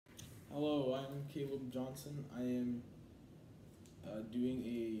Hello, I'm Caleb Johnson. I am doing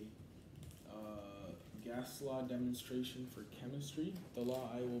a gas law demonstration for chemistry. The law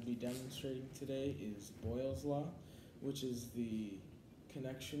I will be demonstrating today is Boyle's law, which is the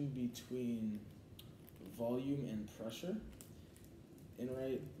connection between volume and pressure. And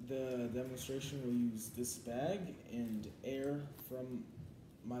the demonstration will use this bag and air from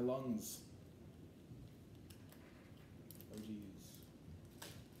my lungs. Oh geez.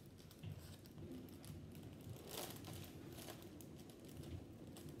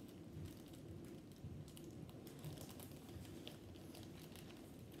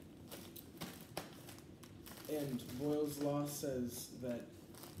 And Boyle's law says that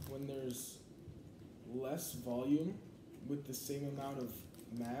when there's less volume with the same amount of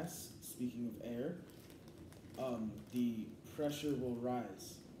mass, speaking of air, the pressure will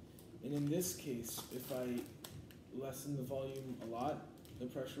rise. And in this case, if I lessen the volume a lot, the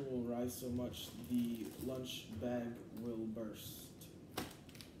pressure will rise so much the lunch bag will burst.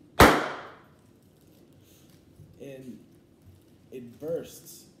 And it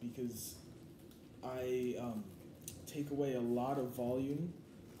bursts because I take away a lot of volume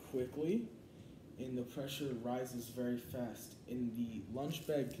quickly, and the pressure rises very fast. And the lunch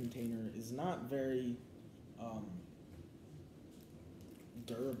bag container is not very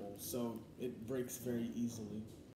durable, so it breaks very easily.